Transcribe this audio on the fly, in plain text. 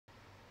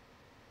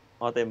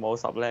我哋冇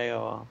10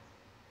呢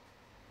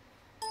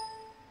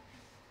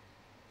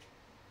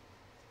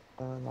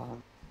個喎。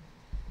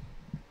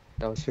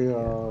又輸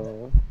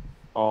咯。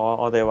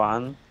我哋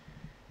玩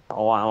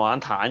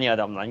坦嘅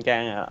就唔撚驚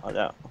嘅，我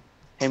就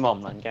希望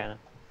唔撚驚啦。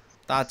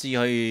大致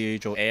可以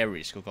做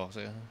Ares 個角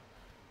色啊。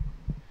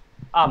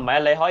啊，唔係啊，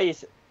你可以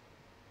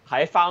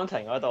喺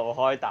Fountain 嗰度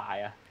開大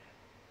啊。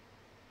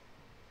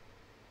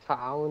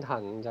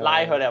Fountain 就拉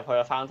佢哋入去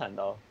個 Fountain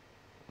度。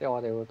因為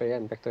我哋會俾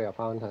人逼到入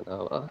Fountain 啊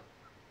嘛。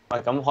喂，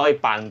咁可以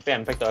扮俾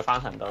人逼到去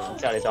Fountain 度，然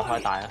之後你再開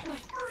大啊。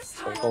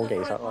好高技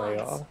術喎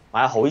呢個。唔係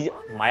啊，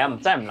唔係啊，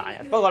真係唔難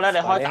嘅。不過咧，你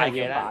開大技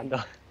咧，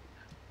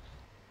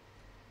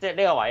即係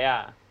呢個位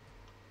啊。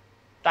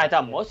但係就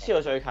唔好黐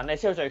到最近，你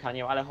黐到最近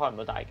嘅話，你開唔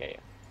到大技啊。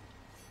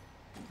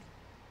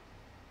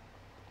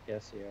有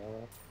時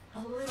咯。A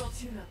little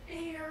tune of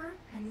air,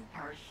 and you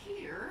are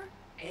here,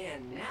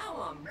 and now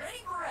I'm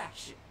ready for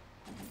action.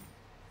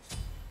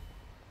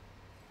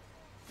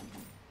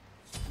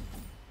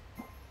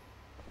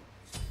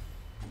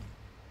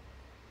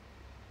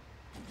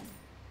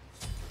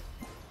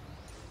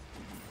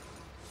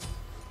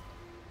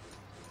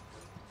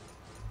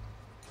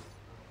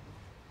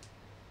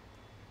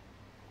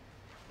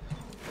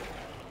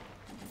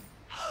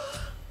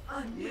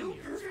 A new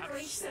perfect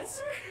range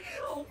sensor?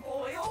 Oh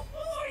boy, oh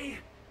boy!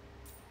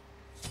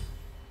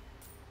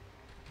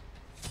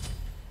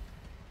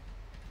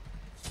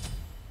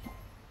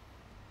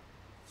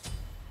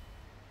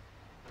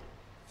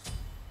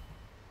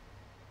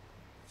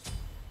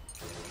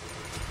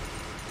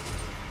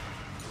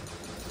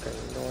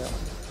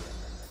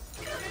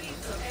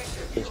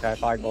其實係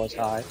快過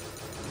晒，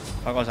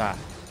快過晒，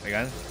嚟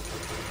緊。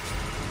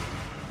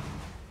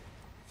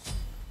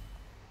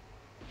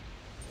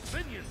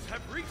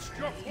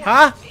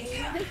吓？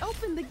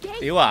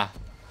屌啊！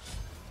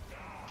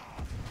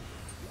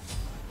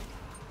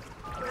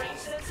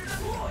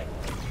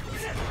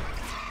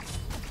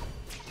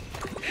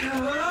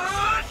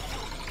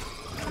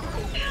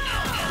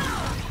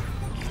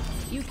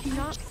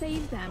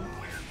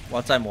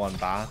哇！真係冇人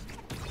打。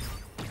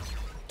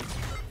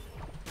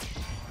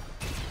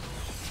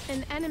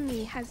An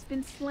enemy has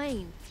been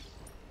slain.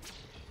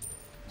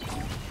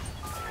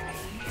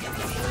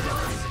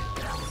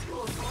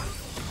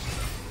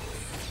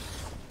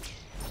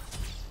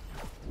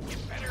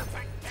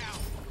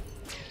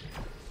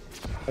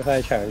佢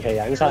係長期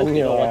隱身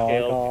嘅喎，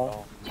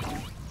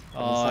隱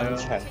身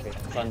長期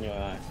隱身嘅係。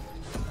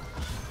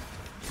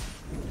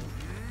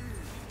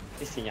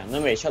啲線人都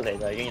未出嚟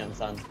就已經隱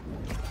身。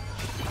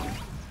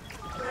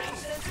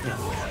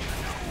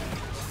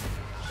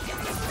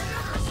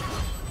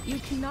You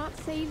cannot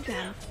save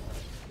them.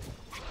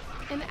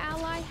 An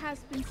ally has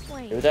been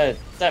slain. 屌真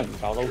係唔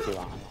夠撈住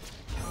玩。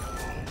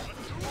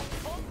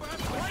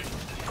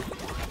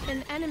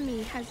An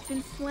enemy has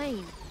been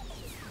slain.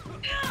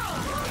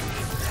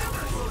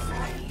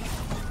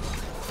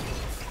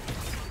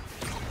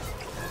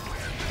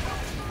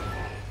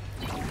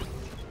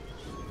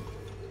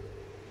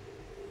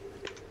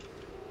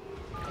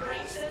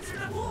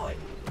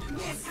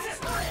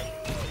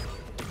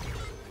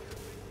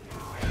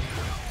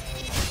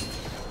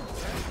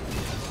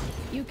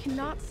 You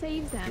cannot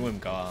save 點 them. 會唔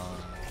夠啊？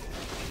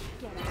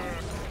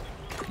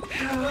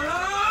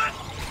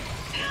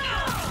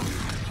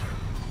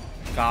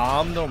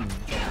咁都唔中。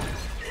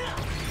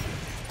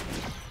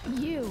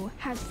You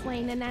have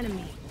slain an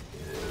enemy.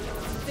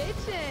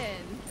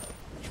 Bitchin'!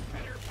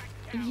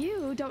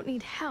 You don't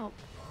need help.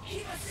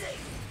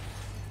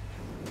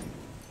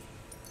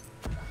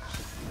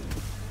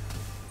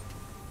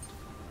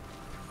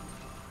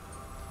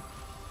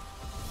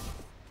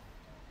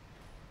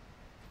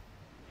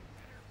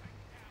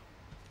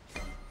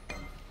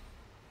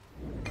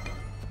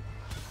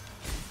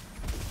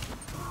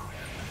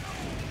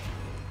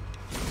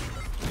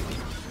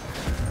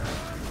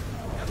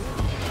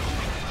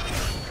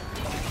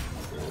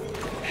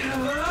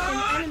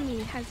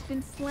 Has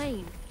been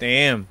slain.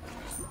 Damn.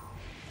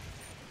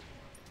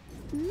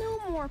 No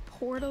more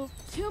portals.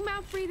 2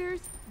 mouth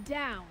breathers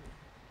down.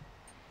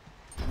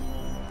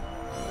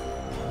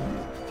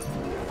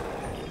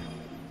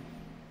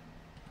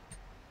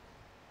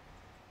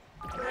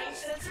 Range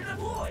sensor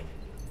deployed.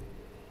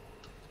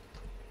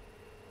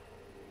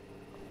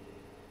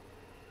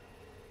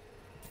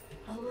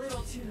 A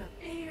little tune of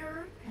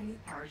air, and you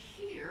are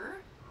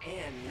here,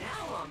 and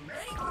now I'm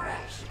ready for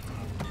action.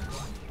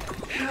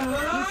 You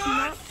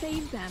cannot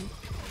save them.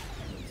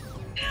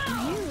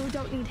 You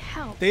don't need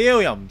help.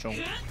 屌又唔中。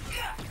Yes.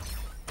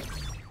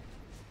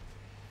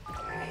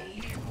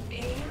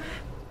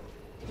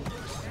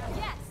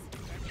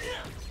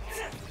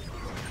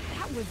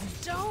 That was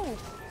dope.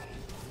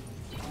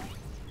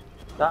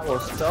 That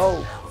was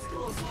dope.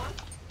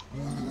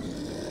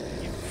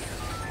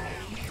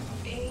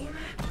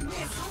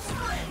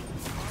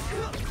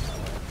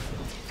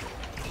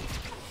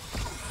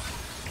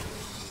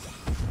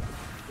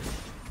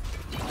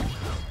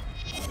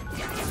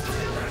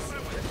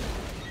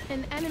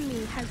 An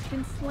enemy has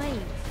been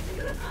slain.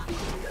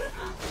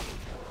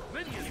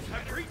 Minions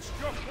have reached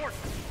your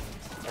fortress.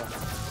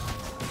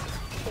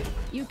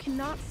 You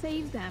cannot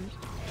save them.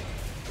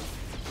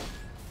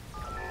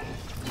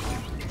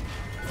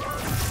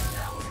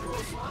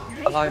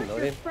 They 拉唔 hurt 到 your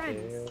添，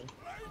 friends.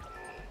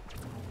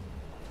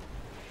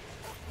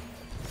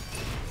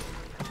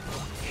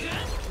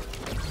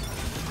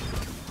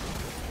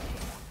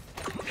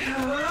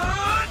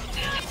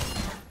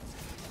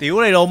 屌！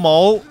屌你老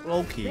母 They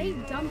 ，Loki！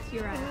 dumped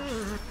your ass.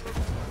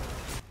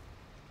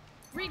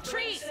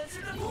 Retreat!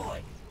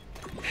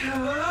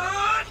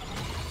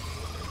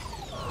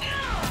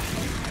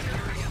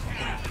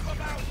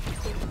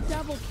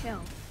 Double kill.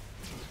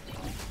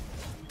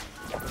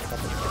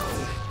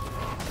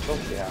 嗰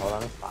時係好撚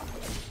煩，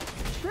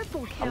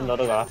 Triple 諗到 kill.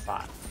 都覺得煩。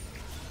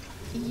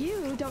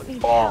 You don't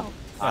need 哇 help.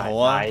 啊好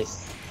啊 ，nice，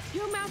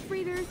 Two mouth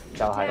breathers.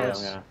 就係 down. 咁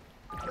樣。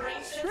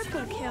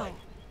 Triple kill.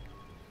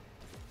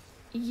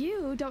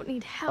 You don't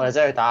need 我哋 help.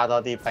 真係要打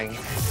多啲兵，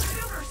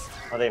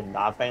我哋唔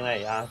打兵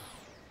咧，而家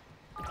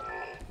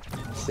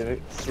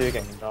輸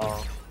勁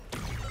多。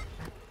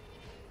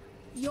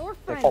 Your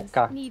They friends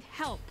fuck up. need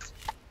help.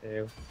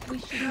 屌， We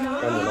should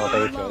not 跟住我 be 飛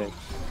咗 alone. 你。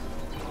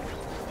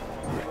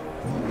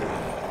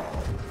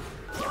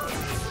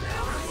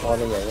我哋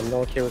贏咁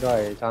多 Q 都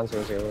係爭少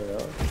少嘅啫。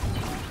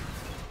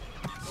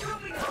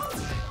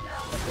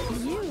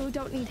 You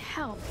don't need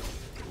help.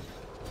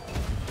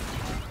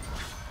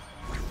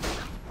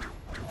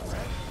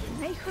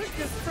 They hurt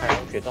your 係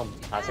friends. 佢都唔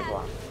太識玩，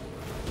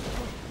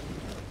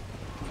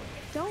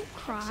 Don't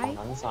傻 cry. 撚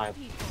晒。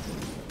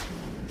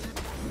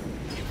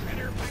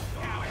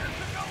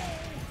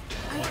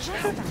 I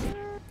trust them.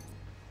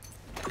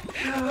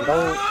 唔通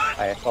係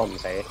放唔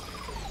死？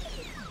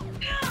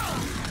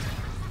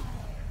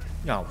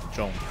又唔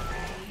中，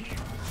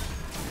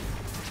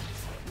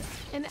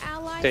 An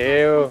ally has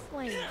Damn. been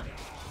slain.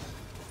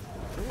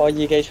 我二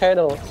技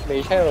channel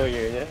未 channel 完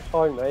嘅，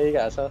開唔到呢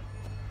架身。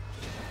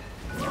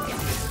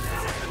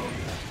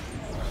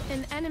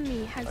 An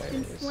enemy has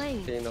been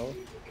slain. 電腦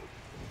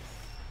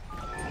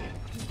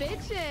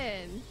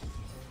Bitchin'.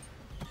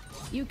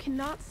 You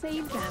cannot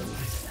save them.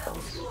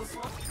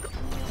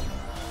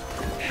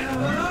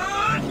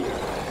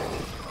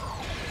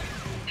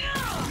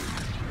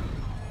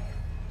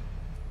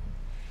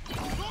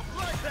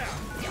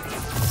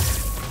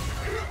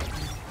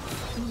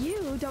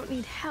 You don't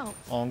need help.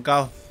 戇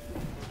鳩。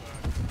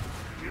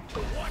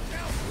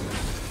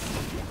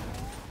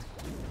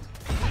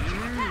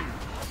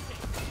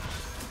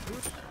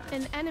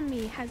 An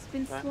enemy has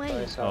been slain.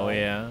 對手好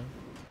嘢啊！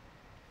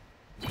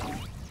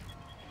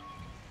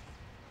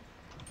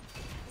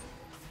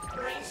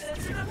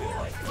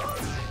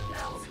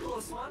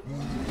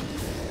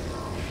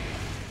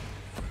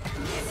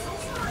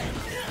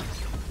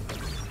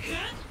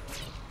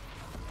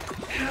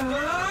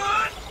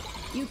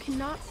 You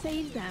cannot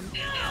save them.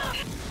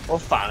 好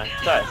煩啊！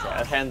真係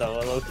成日聽到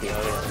Loki 嗰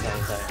啲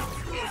聲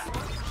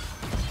聲。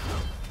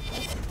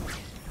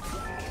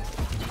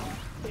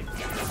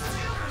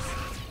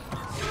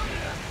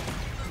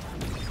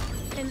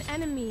 An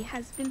enemy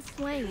has been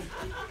slain.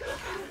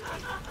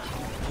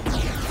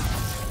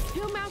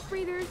 Two mouth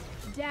breathers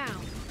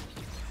down.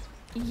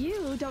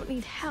 You don't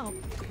need help.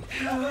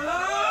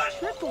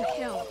 Triple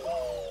kill.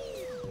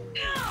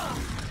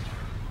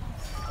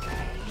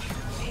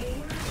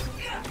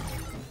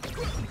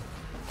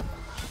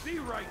 Be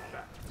right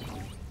back.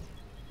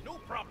 No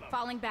problem.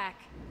 Falling back.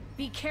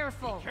 Be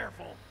careful.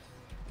 Careful.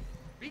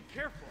 Be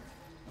careful.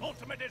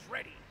 Ultimate is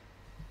ready.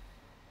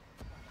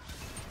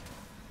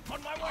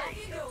 On my way.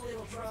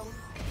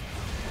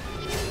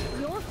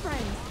 Your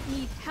friends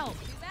need help.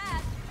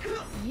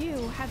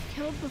 You have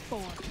killed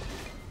before.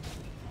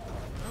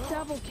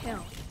 Double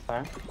kill. 係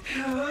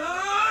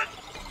啊，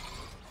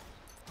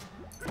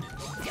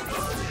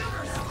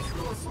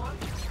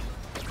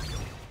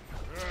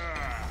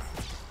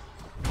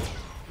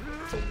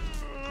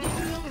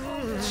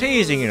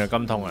黐線，原來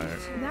咁痛啊！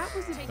 That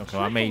was a 佢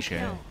話 triple mage 嘅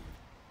kill.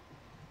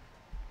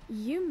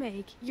 You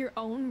make your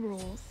own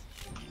rules.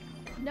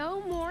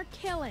 No more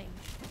killing.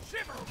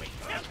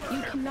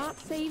 You cannot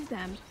save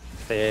them.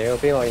 屌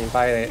邊個現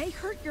揮你？ They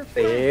hurt your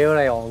屌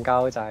friends. 你戇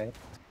鳩仔！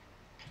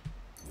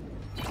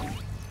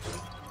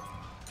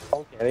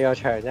其實呢個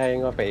場真係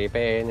應該被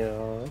ban 嘅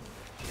咯。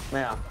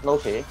咩啊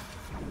 ？Loki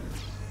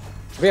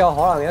邊有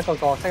可能一個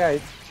角色係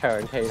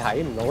長期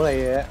睇唔到你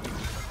嘅？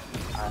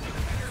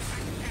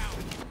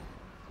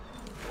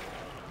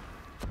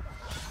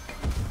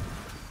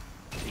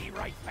 Be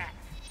right back.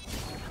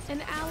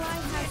 An ally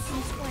has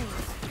been slain.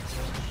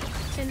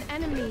 An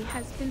enemy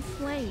has been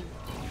slain.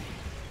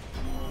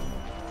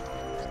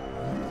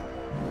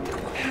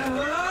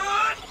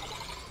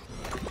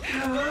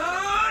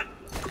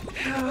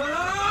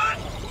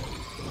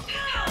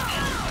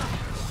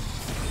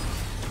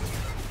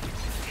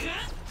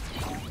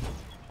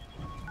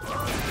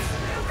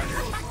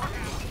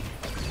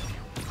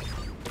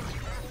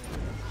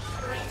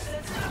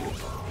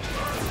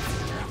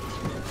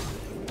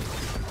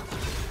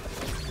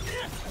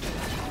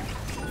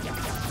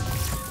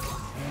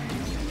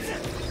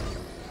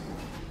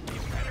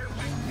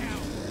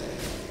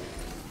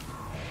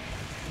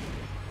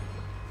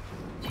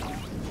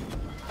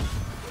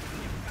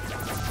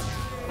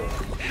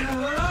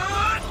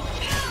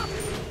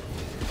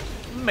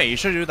 未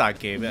出咗大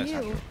技俾人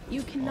殺。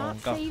 You cannot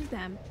go. save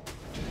them.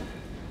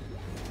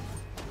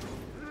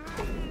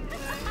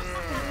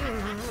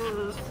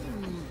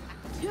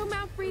 Two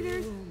mouth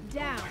breathers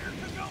down.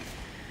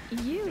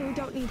 You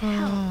don't need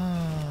help.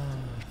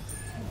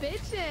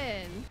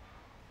 Bitchin'.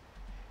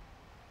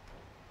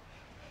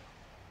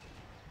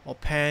 我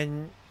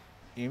pan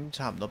已經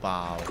差唔多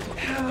爆。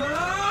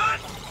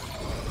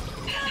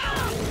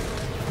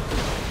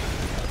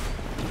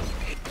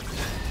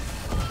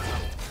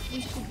We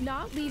should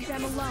not leave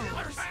them alone.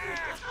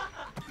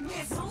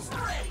 Missiles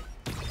ready.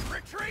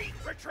 Retreat!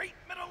 Retreat!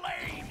 Middle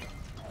lane!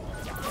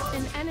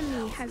 An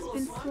enemy has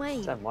been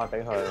slain. 真係唔可以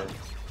俾佢。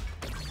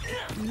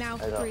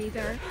 Mouth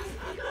breather.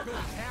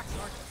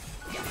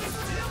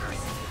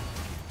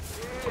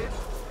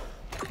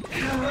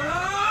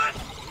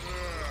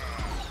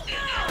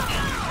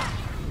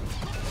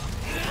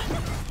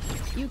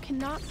 You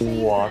cannot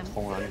save 哇， them.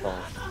 痛撚到！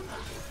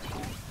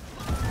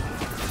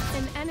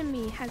 An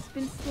enemy has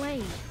been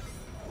slain.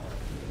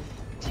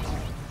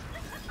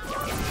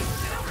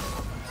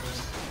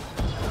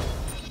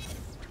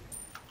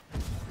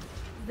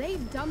 They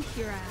dumped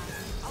your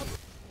ass.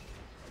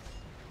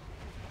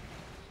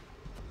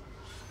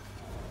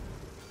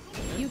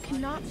 You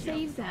cannot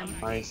save them.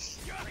 Nice。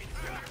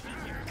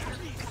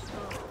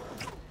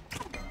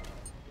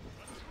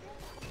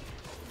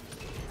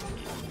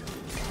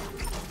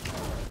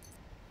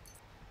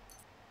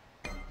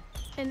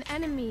 An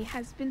enemy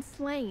has been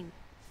slain.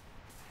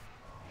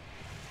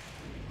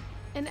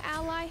 An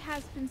ally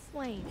has been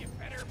slain.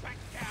 Better back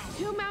down!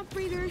 Two mouth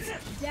breathers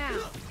down.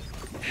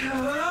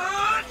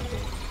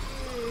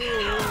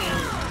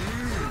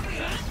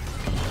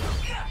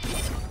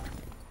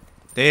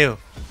屌！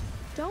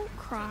 Don't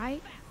cry.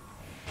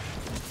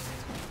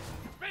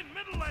 Spin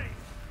middle lane!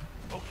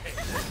 Okay.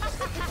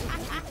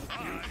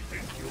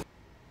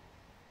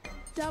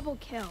 Double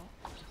kill.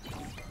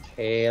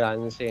 黐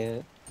撚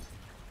線。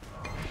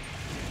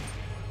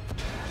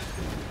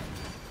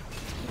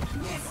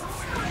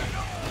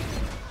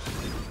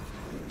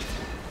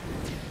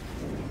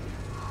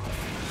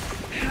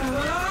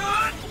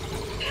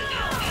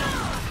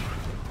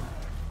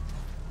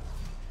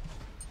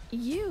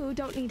 You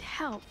don't need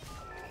help.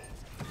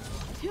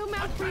 Two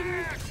mouth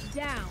breathers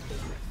down.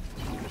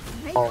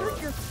 They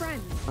hurt your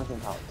friends. 翻轉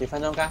頭，跌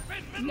分鐘加。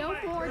 No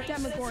more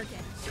Demogorgon.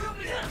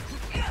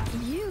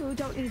 You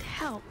don't need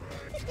help.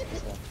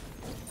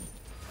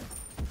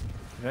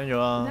 跟咗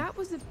啊！ That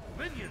was a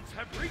Minions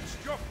have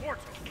reached your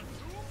portal.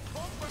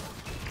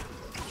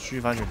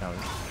 輸翻轉頭。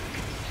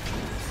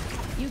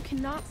 you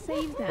cannot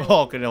save them.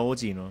 哦，佢哋好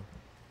賤喎。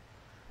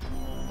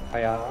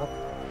係啊。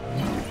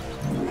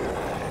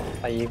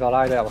第二個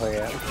拉咗入去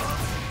嘅。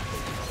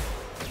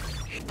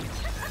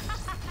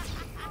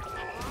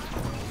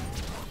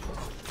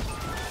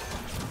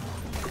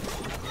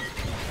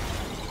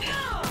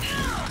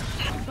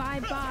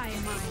 Bye bye,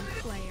 Mind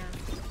Flayer.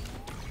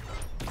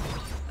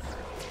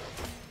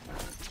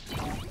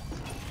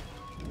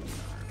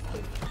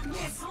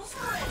 Missiles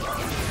ready.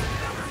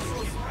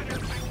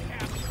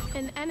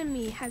 An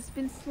enemy has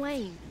been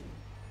slain.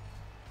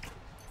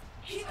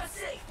 Keep us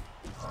safe.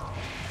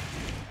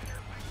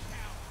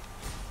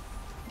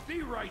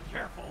 Be right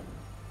careful.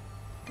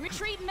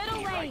 Retreat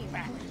middle lane.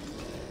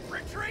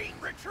 Retreat!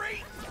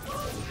 Retreat!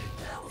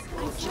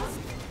 I just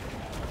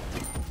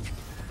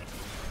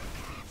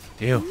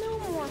屌！ no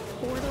more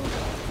portals.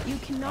 You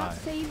cannot Aye.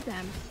 save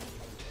them.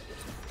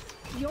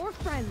 Your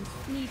friends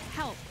need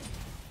help.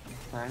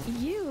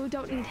 You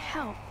don't need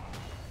help.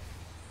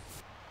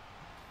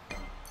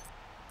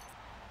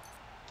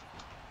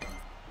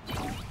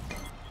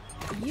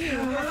 You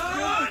have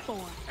killed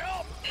before.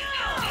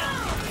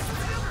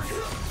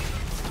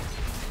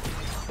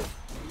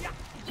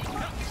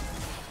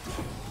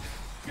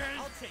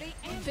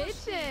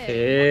 Bitches.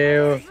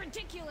 屌，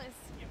 Ridiculous.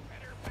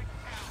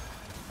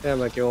 你係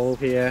咪叫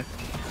OP 咧？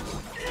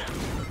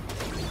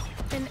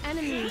 An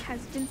enemy has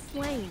been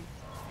slain.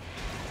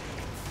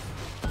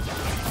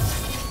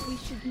 We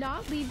should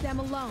not leave them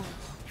alone.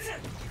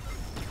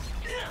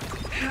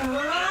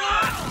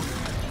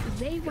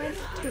 They went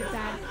to a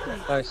bad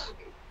place. Nice。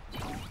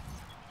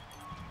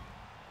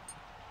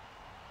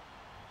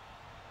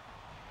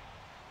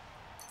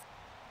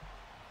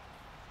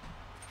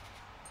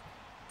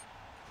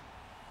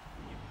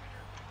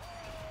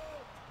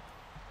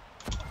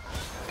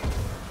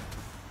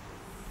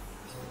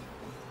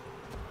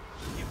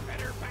 You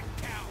better back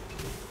down.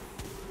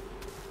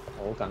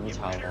 好緊湊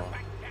Better 喎。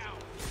 back down.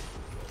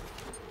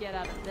 Get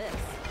out of this.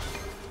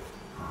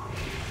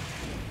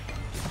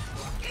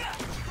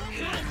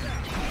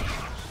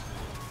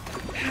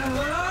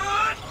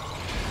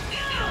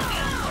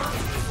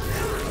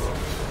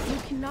 You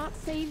cannot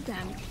save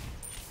them.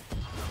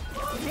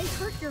 They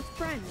hurt your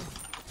friends.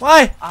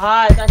 喂，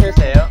唉，爭少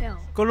少。 Kill.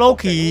 個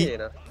Loki，竟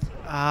然啊！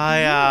哎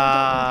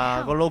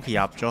呀，個 Loki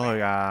入咗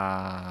去㗎。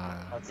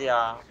我知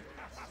啊，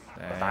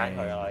我打緊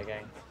佢啦，我誒已經，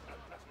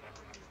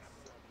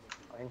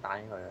我已經打緊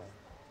佢啦。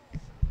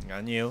唔緊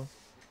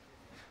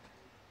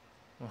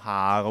要，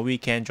下個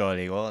weekend 再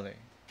嚟嗰個嚟。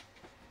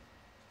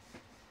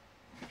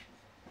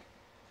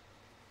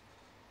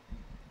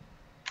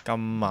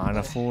今晚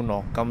啊，歡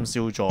樂今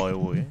宵再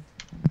會。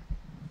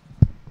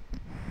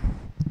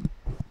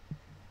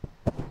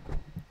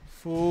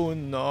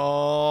歡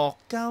樂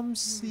今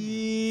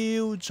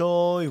宵再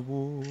會。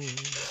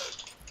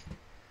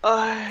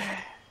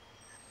唉，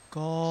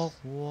各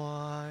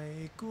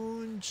位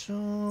觀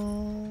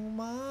眾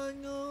晚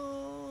安。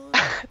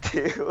屌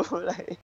你！